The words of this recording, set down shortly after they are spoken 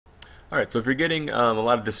Alright, so if you're getting a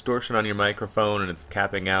lot of distortion on your microphone and it's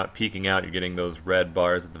capping out, peaking out, you're getting those red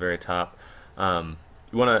bars at the very top,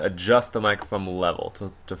 you want to adjust the microphone level.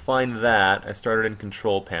 To find that, I started in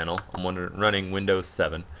Control Panel. I'm running Windows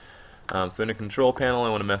 7. So in a Control Panel, I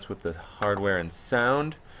want to mess with the hardware and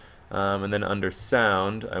sound. And then under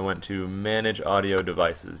Sound, I went to Manage Audio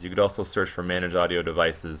Devices. You could also search for Manage Audio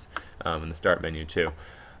Devices in the Start menu too.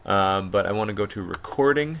 But I want to go to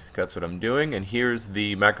Recording. That's what I'm doing. And here's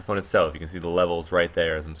the microphone itself. You can see the levels right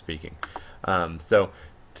there as I'm speaking. So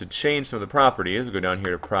to change some of the properties, we'll go down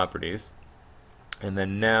here to Properties. And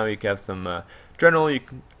then now you can have some general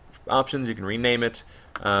options. You can rename it.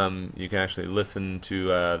 You can actually listen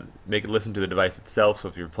to make it listen to the device itself. So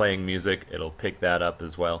if you're playing music, it'll pick that up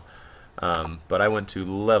as well. But I went to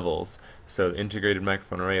Levels, so Integrated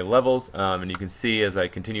Microphone Array Levels, and you can see as I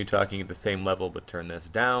continue talking at the same level but turn this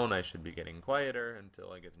down, I should be getting quieter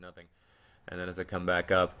until I get to nothing. And then as I come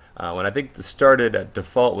back up, when I think the started at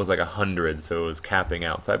default was like 100, so it was capping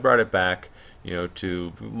out. So I brought it back,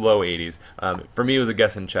 to low 80s. For me, it was a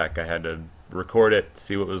guess and check. I had to record it,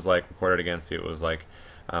 see what it was like, record it again, see what it was like.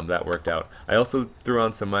 That worked out. I also threw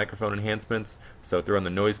on some microphone enhancements, so threw on the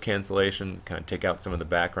noise cancellation, kind of take out some of the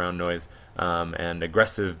background noise, and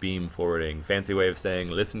aggressive beam forwarding, fancy way of saying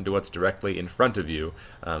listen to what's directly in front of you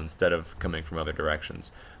instead of coming from other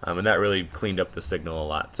directions. And that really cleaned up the signal a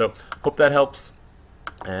lot. So hope that helps,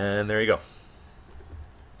 and there you go.